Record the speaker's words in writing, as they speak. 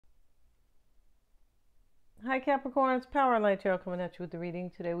Hi Capricorn, it's Power and Light Tarot coming at you with the reading.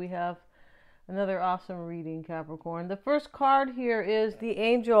 Today we have another awesome reading, Capricorn. The first card here is the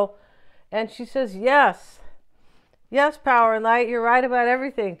Angel, and she says, yes. Yes, Power and Light, you're right about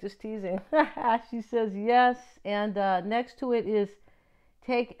everything. Just teasing. She says yes, and next to it is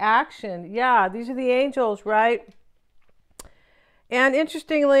take action. Yeah, these are the angels, right? And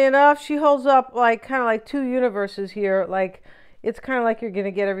interestingly enough, she holds up like kind of like two universes here. Like it's kind of like you're going to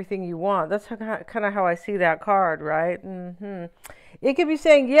get everything you want. That's kind of how I see that card, right? It could be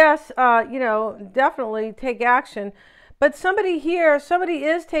saying yes, definitely take action. But somebody here, somebody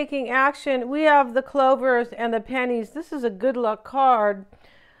is taking action. We have the clovers and the pennies. This is a good luck card,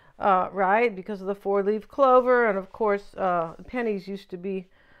 right? Because of the four-leaf clover, and of course, pennies used to be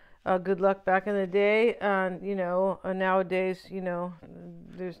good luck back in the day, and nowadays,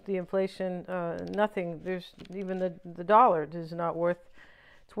 there's the inflation, nothing. There's even the dollar is not worth.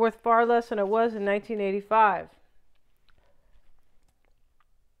 It's worth far less than it was in 1985.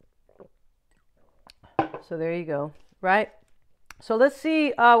 So there you go, right? So let's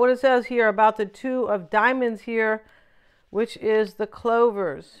see what it says here about the two of diamonds here, which is the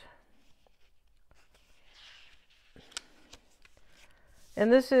clovers.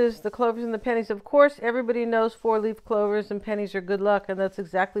 And this is the clovers and the pennies. Of course, everybody knows four-leaf clovers and pennies are good luck, and that's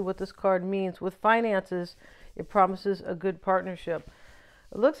exactly what this card means. With finances, it promises a good partnership.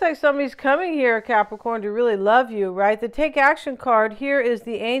 It looks like somebody's coming here, Capricorn, to really love you, right? The take action card here is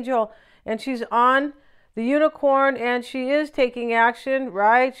the Angel, and she's on the unicorn, and she is taking action,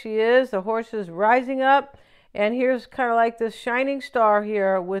 right? She is. The horse is rising up, and here's kind of like this shining star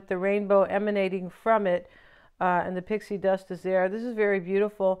here with the rainbow emanating from it. And the pixie dust is there. This is very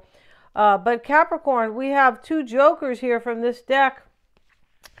beautiful. But Capricorn, we have two jokers here from this deck.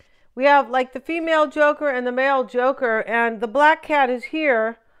 We have like the female joker and the male joker, and the black cat is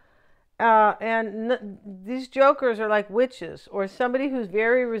here. These jokers are like witches or somebody who's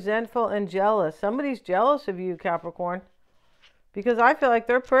very resentful and jealous. Somebody's jealous of you, Capricorn, because I feel like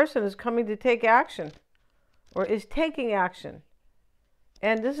their person is coming to take action or is taking action.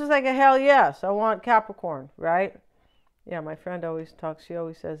 And this is like a hell yes. I want Capricorn, right? Yeah, my friend always talks. She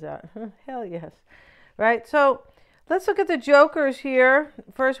always says that. Hell yes. Right? So let's look at the jokers here.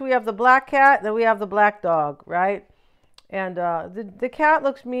 First, we have the black cat. Then we have the black dog, right? And the cat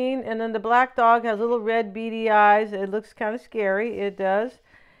looks mean. And then the black dog has little red beady eyes. It looks kind of scary. It does.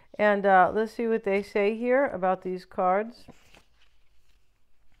 And let's see what they say here about these cards.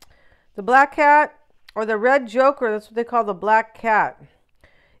 The black cat, or the red joker, that's what they call the black cat,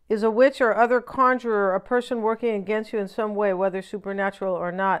 is a witch or other conjurer, a person working against you in some way, whether supernatural or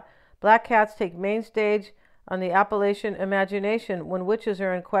not. Black cats take main stage on the Appalachian imagination when witches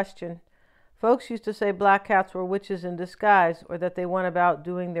are in question. Folks used to say black cats were witches in disguise, or that they went about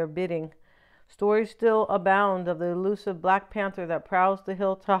doing their bidding. Stories still abound of the elusive Black Panther that prowls the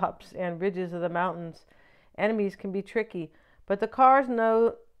hilltops and ridges of the mountains. Enemies can be tricky, but the cards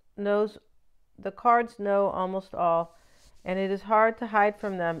know almost all, and it is hard to hide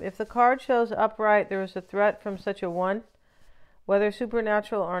from them. If the card shows upright, there is a threat from such a one, whether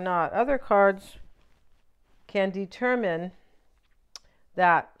supernatural or not. Other cards can determine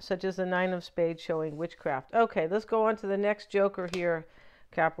that, such as the Nine of Spades showing witchcraft. Okay, let's go on to the next joker here,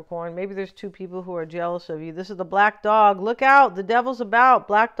 Capricorn. Maybe there's two people who are jealous of you. This is the black dog. Look out, the devil's about.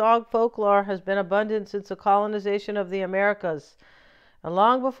 Black dog folklore has been abundant since the colonization of the Americas. And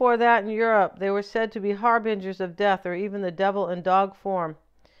long before that in Europe, they were said to be harbingers of death, or even the devil in dog form.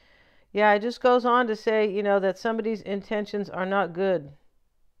 Yeah, it just goes on to say, that somebody's intentions are not good.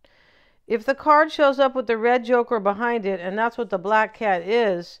 If the card shows up with the red joker behind it, and that's what the black cat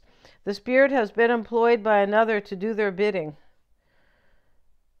is, the spirit has been employed by another to do their bidding.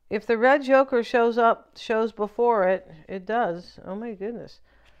 If the red joker shows before it, it does. Oh my goodness.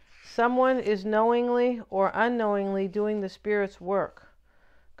 Someone is knowingly or unknowingly doing the spirit's work.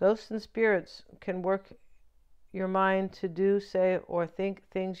 Ghosts and spirits can work your mind to do, say, or think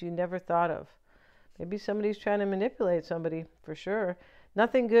things you never thought of. Maybe somebody's trying to manipulate somebody, for sure.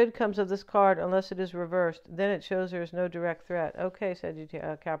 Nothing good comes of this card unless it is reversed. Then it shows there is no direct threat. Okay, said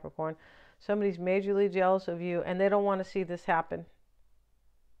Capricorn. Somebody's majorly jealous of you, and they don't want to see this happen.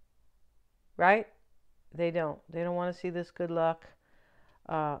 Right? They don't. They don't want to see this good luck.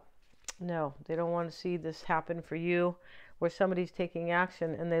 No, they don't want to see this happen for you, where somebody's taking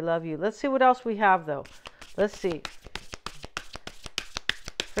action and they love you. Let's see what else we have, though. Let's see.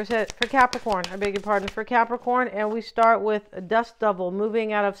 For Capricorn, I beg your pardon, for Capricorn, and we start with a dust devil,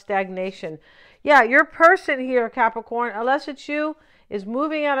 moving out of stagnation. Yeah, your person here, Capricorn, unless it's you, is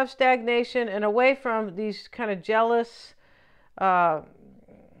moving out of stagnation and away from these kind of jealous,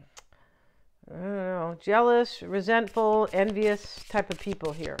 I don't know, jealous, resentful, envious type of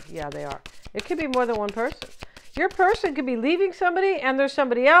people here. Yeah, they are. It could be more than one person. Your person could be leaving somebody, and there's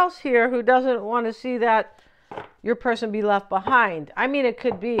somebody else here who doesn't want to see that your person be left behind. I mean, it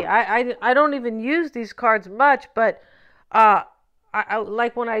could be. I don't even use these cards much, but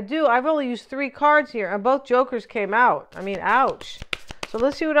like when I do, I've only used 3 cards here, and both jokers came out. I mean, ouch. So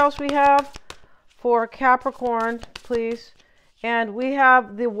let's see what else we have for Capricorn, please. And we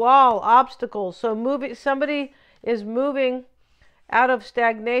have the wall, obstacles. So somebody is moving out of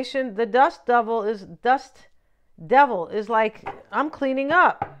stagnation. The dust devil is like, I'm cleaning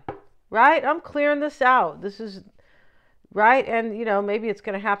up, right? I'm clearing this out. This is right. And, you know, maybe it's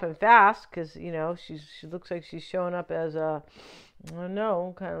going to happen fast because, you know, she looks like she's showing up as a, I don't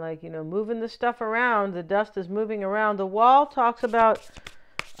know, kind of like, you know, moving the stuff around. The dust is moving around. The wall talks about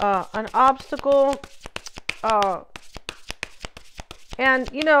an obstacle. And,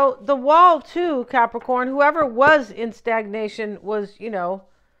 you know, the wall too, Capricorn, whoever was in stagnation was, you know,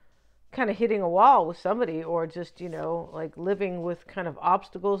 kind of hitting a wall with somebody, or just, you know, like living with kind of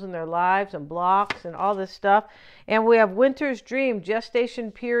obstacles in their lives and blocks and all this stuff. And we have winter's dream, gestation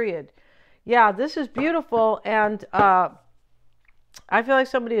period. Yeah, this is beautiful. And I feel like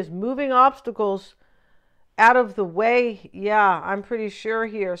somebody is moving obstacles out of the way. Yeah, I'm pretty sure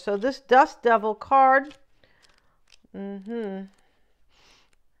here. So this dust devil card.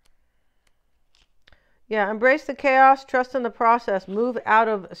 Yeah, embrace the chaos, trust in the process, move out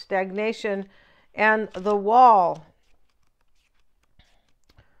of stagnation. And the wall,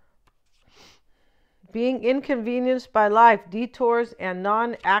 being inconvenienced by life, detours, and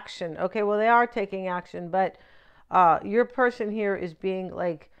non-action. Okay, well, they are taking action, but your person here is being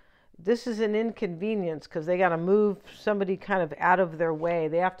like, this is an inconvenience because they got to move somebody kind of out of their way.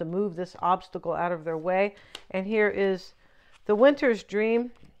 They have to move this obstacle out of their way. And here is the winter's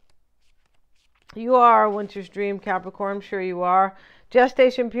dream. You are a winter's dream, Capricorn. I'm sure you are.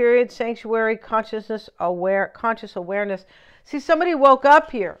 Gestation period, sanctuary, conscious awareness. See, somebody woke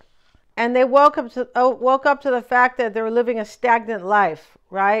up here, and they woke up to the fact that they were living a stagnant life,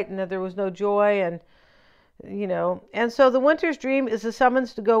 right? And that there was no joy, and you know. And so the winter's dream is a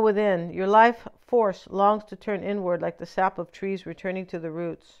summons to go within. Your life force longs to turn inward, like the sap of trees returning to the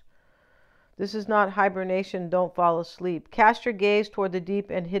roots. This is not hibernation. Don't fall asleep. Cast your gaze toward the deep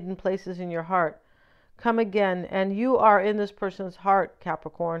and hidden places in your heart. Come again. And you are in this person's heart,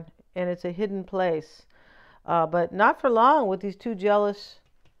 Capricorn. And it's a hidden place. But not for long with these 2 jealous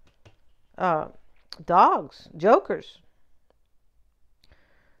dogs, jokers.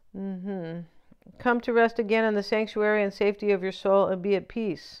 Come to rest again in the sanctuary and safety of your soul and be at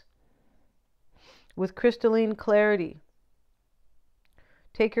peace with crystalline clarity.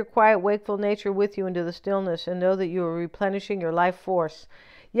 Take your quiet, wakeful nature with you into the stillness and know that you are replenishing your life force.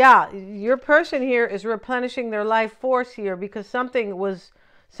 Yeah, your person here is replenishing their life force here because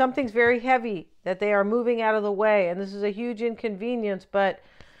something's very heavy that they are moving out of the way. And this is a huge inconvenience, but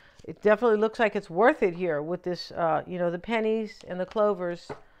it definitely looks like it's worth it here with this, you know, the pennies and the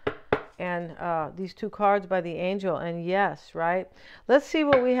clovers and these 2 cards by the angel. And yes, right? Let's see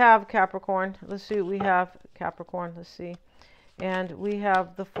what we have, Capricorn. Let's see what we have, Capricorn. Let's see. And we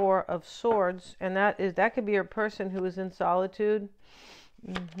have the 4 of Swords, and that could be your person who is in solitude.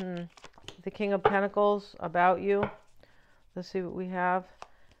 The King of Pentacles about you. Let's see what we have.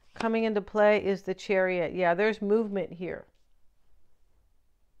 Coming into play is the Chariot. Yeah, there's movement here.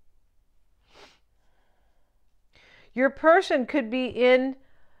 Your person could be in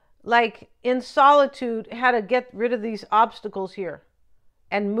solitude, how to get rid of these obstacles here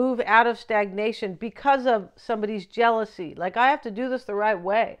and move out of stagnation because of somebody's jealousy. Like, I have to do this the right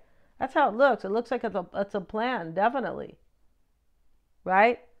way. That's how it looks. It looks like it's a plan, definitely.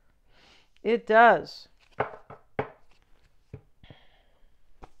 Right? It does.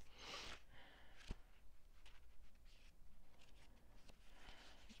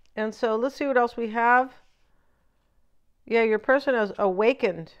 And so let's see what else we have. Yeah, your person has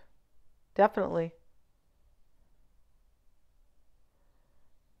awakened. Definitely.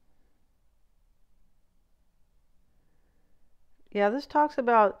 Yeah, this talks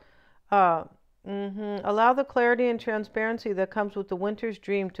about allow the clarity and transparency that comes with the winter's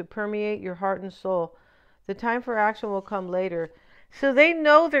dream to permeate your heart and soul. The time for action will come later. So they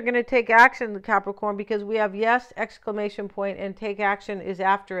know they're going to take action, the Capricorn, because we have yes, exclamation point, and take action is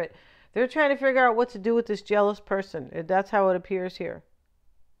after it. They're trying to figure out what to do with this jealous person. That's how it appears here.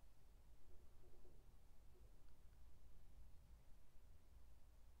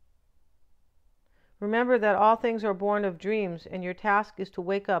 Remember that all things are born of dreams, and your task is to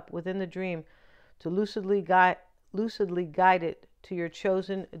wake up within the dream to lucidly guide it to your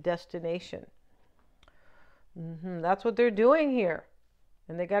chosen destination. That's what they're doing here.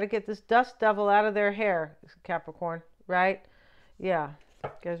 And they got to get this dust devil out of their hair, Capricorn, right? Yeah. You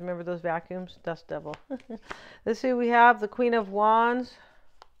guys remember those vacuums? Dust devil. Let's see, we have the Queen of Wands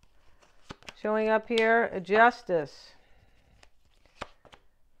showing up here. Justice.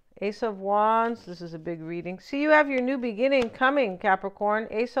 Ace of Wands. This is a big reading. See, you have your new beginning coming, Capricorn.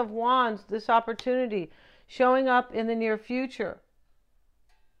 Ace of Wands, this opportunity showing up in the near future.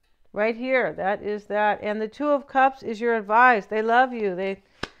 Right here, that is that. And the Two of Cups is your advice. They love you.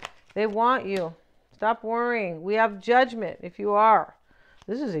 They want you. Stop worrying. We have Judgment if you are.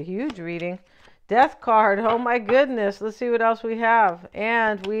 This is a huge reading. Death card. Oh my goodness. Let's see what else we have.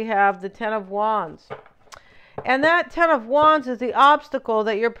 And we have the Ten of Wands. And that Ten of Wands is the obstacle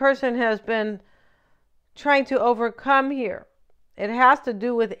that your person has been trying to overcome here. It has to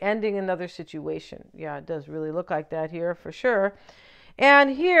do with ending another situation. Yeah, it does really look like that here for sure.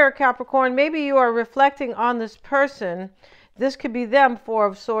 And here, Capricorn, maybe you are reflecting on this person. This could be them, Four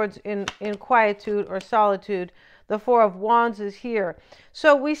of Swords in quietude or solitude. The Four of Wands is here.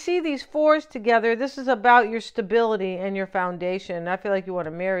 So we see these fours together. This is about your stability and your foundation. I feel like you want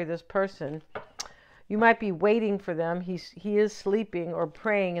to marry this person. You might be waiting for them. He is sleeping or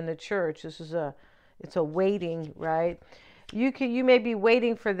praying in the church. It's a waiting, right? You may be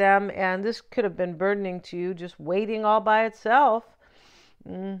waiting for them, and this could have been burdening to you, just waiting all by itself.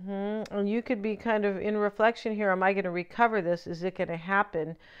 And you could be kind of in reflection here. Am I going to recover this? Is it going to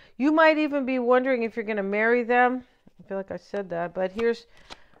happen? You might even be wondering if you're going to marry them. I feel like I said that. But here's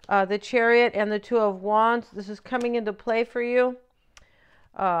the Chariot and the Two of Wands. This is coming into play for you.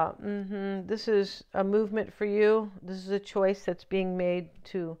 This is a movement for you. This is a choice that's being made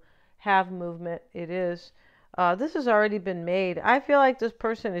to have movement. It is. This has already been made. I feel like this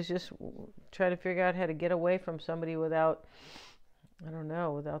person is just trying to figure out how to get away from somebody without... I don't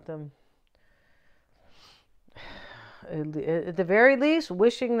know, without them, at the very least,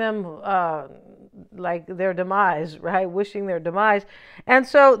 wishing them like their demise, right? Wishing their demise. And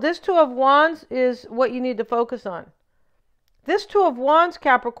so this Two of Wands is what you need to focus on. This Two of Wands,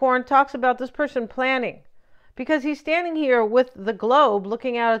 Capricorn, talks about this person planning, because he's standing here with the globe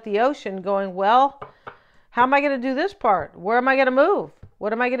looking out at the ocean going, well, how am I going to do this part? Where am I going to move?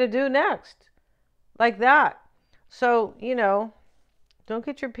 What am I going to do next? Like that. So, you know, don't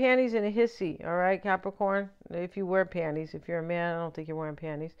get your panties in a hissy, all right, Capricorn? If you wear panties. If you're a man, I don't think you're wearing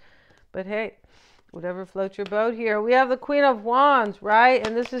panties. But hey, whatever floats your boat here. We have the Queen of Wands, right?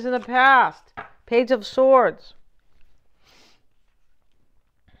 And this is in the past. Page of Swords.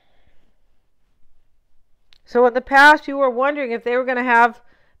 So in the past, you were wondering if they were going to have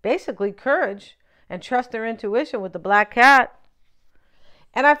basically courage and trust their intuition with the black cat.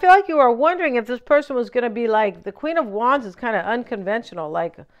 And I feel like you are wondering if this person was going to be like, the Queen of Wands is kind of unconventional.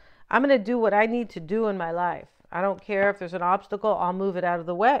 Like, I'm going to do what I need to do in my life. I don't care if there's an obstacle, I'll move it out of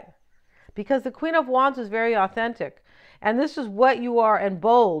the way. Because the Queen of Wands is very authentic. And this is what you are, and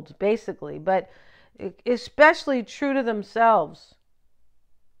bold, basically. But especially true to themselves.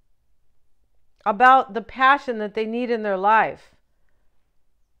 About the passion that they need in their life.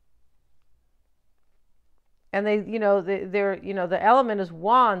 And they, the element is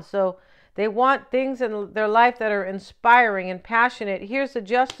wands, so they want things in their life that are inspiring and passionate. Here's the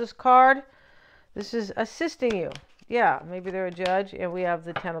Justice card. This is assisting you. Yeah, maybe they're a judge, and we have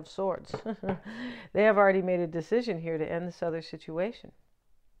the Ten of Swords. They have already made a decision here to end this other situation.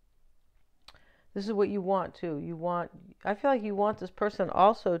 This is what you want too. I feel like you want this person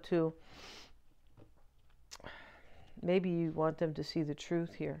also to, maybe you want them to see the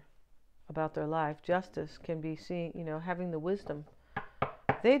truth here about their life. Justice can be seeing, having the wisdom.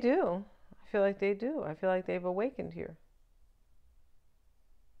 They do. I feel like they do. I feel like they've awakened here.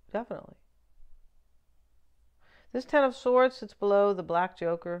 Definitely. This Ten of Swords sits below the Black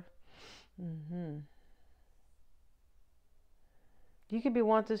Joker. You could be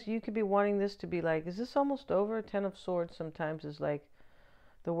wanting this to be like, is this almost over? Ten of Swords sometimes is like,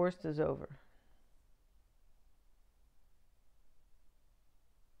 the worst is over.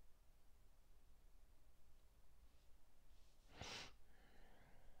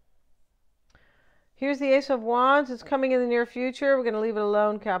 Here's the Ace of Wands. It's coming in the near future. We're going to leave it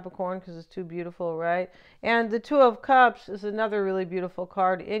alone, Capricorn, because it's too beautiful, right? And the Two of Cups is another really beautiful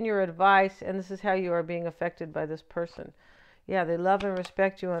card in your advice, and this is how you are being affected by this person. Yeah, they love and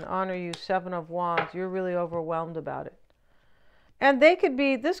respect you and honor you. Seven of Wands. You're really overwhelmed about it. And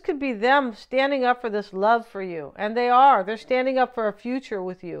this could be them standing up for this love for you. And they are. They're standing up for a future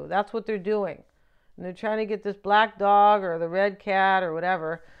with you. That's what they're doing. And they're trying to get this black dog or the red cat or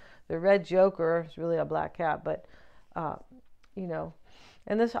whatever. The red joker is really a black cat, but,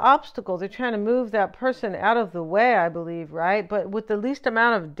 And this obstacle, they're trying to move that person out of the way, I believe, right? But with the least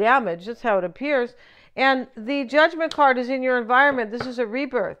amount of damage, that's how it appears. And the Judgment card is in your environment. This is a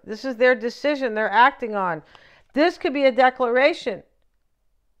rebirth. This is their decision they're acting on. This could be a declaration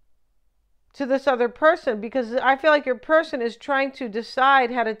to this other person, because I feel like your person is trying to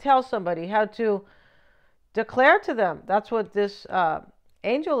decide how to tell somebody, how to declare to them. That's what this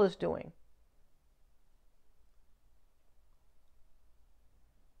angel is doing.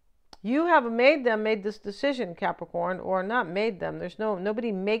 You have made this decision, Capricorn, or not made them. There's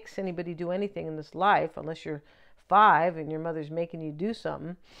nobody makes anybody do anything in this life unless you're 5 and your mother's making you do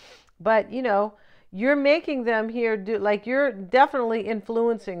something. But, you know, you're making them here do, like, you're definitely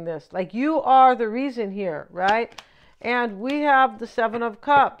influencing this. Like, you are the reason here, right? And we have the 7 of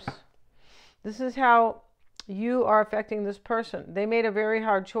Cups. This is how you are affecting this person. They made a very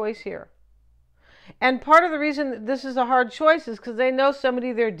hard choice here. And part of the reason this is a hard choice is because they know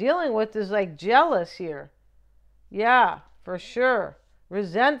somebody they're dealing with is like jealous here. Yeah, for sure.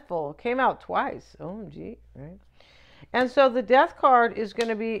 Resentful. Came out twice. OMG, right? And so the Death card is going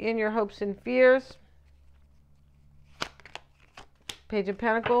to be in your hopes and fears. Page of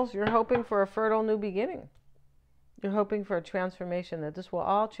Pentacles. You're hoping for a fertile new beginning. You're hoping for a transformation, that this will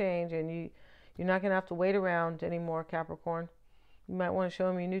all change and you're not going to have to wait around anymore, Capricorn. You might want to show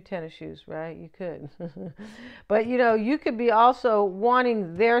them your new tennis shoes, right? You could. But, you know, you could be also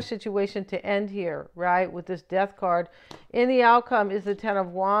wanting their situation to end here, right? With this Death card. In the outcome is the 10 of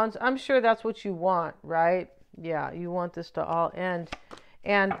Wands. I'm sure that's what you want, right? Yeah, you want this to all end.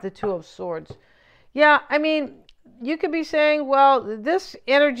 And the 2 of Swords. Yeah, I mean, you could be saying, well, this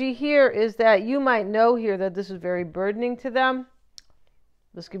energy here is that you might know here that this is very burdening to them.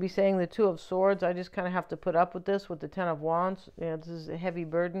 This could be saying the 2 of Swords. I just kind of have to put up with this with the 10 of Wands. Yeah, this is a heavy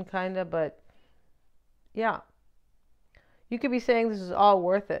burden kind of, but yeah. You could be saying this is all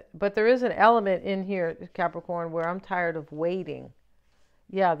worth it. But there is an element in here, Capricorn, where I'm tired of waiting.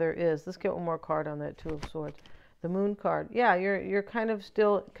 Yeah, there is. Let's get one more card on that 2 of Swords. The Moon card. Yeah, you're kind of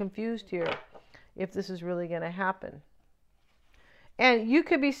still confused here if this is really going to happen. And you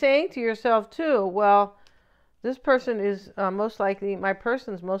could be saying to yourself too, well, this person is most likely, my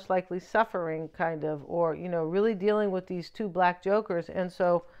person's most likely suffering kind of, or, you know, really dealing with these 2 black jokers. And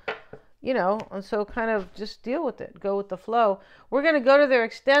so, you know, and so kind of just deal with it. Go with the flow. We're going to go to their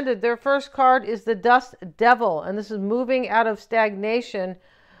extended. Their first card is the Dust Devil. And this is moving out of stagnation.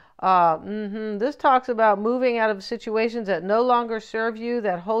 This talks about moving out of situations that no longer serve you,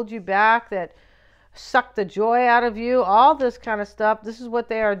 that hold you back, that suck the joy out of you. All this kind of stuff. This is what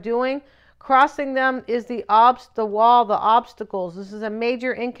they are doing. Crossing them is the wall, the obstacles. This is a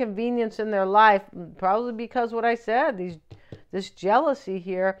major inconvenience in their life, probably because what I said, this jealousy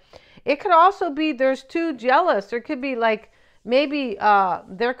here. It could also be there's 2 jealous. There could be like maybe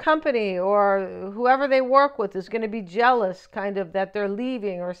their company or whoever they work with is going to be jealous kind of that they're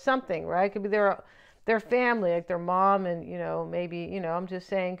leaving or something, right? It could be their family, like their mom and, you know, maybe, you know, I'm just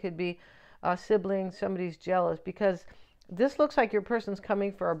saying could be a sibling, somebody's jealous because this looks like your person's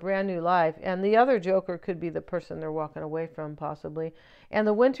coming for a brand new life. And the other joker could be the person they're walking away from, possibly. And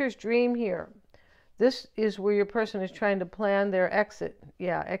the Winter's Dream here. This is where your person is trying to plan their exit.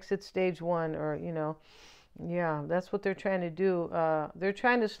 Yeah, exit stage 1, or, you know, yeah, that's what they're trying to do. They're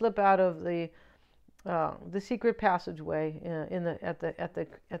trying to slip out of the secret passageway at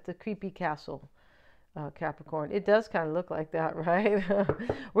the creepy castle. Capricorn. It does kind of look like that, right?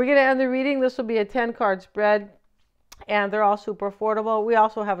 We're going to end the reading. This will be a 10-card spread. And they're all super affordable. We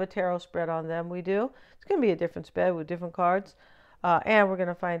also have a tarot spread on them. We do. It's going to be a different spread with different cards. And we're going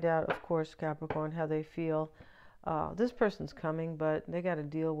to find out, of course, Capricorn, how they feel. This person's coming, but they got to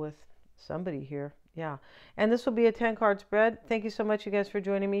deal with somebody here. Yeah. And this will be a 10-card spread. Thank you so much, you guys, for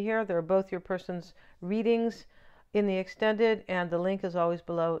joining me here. They're both your person's readings in the extended. And the link is always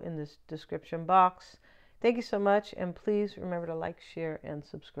below in this description box. Thank you so much. And please remember to like, share, and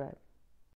subscribe.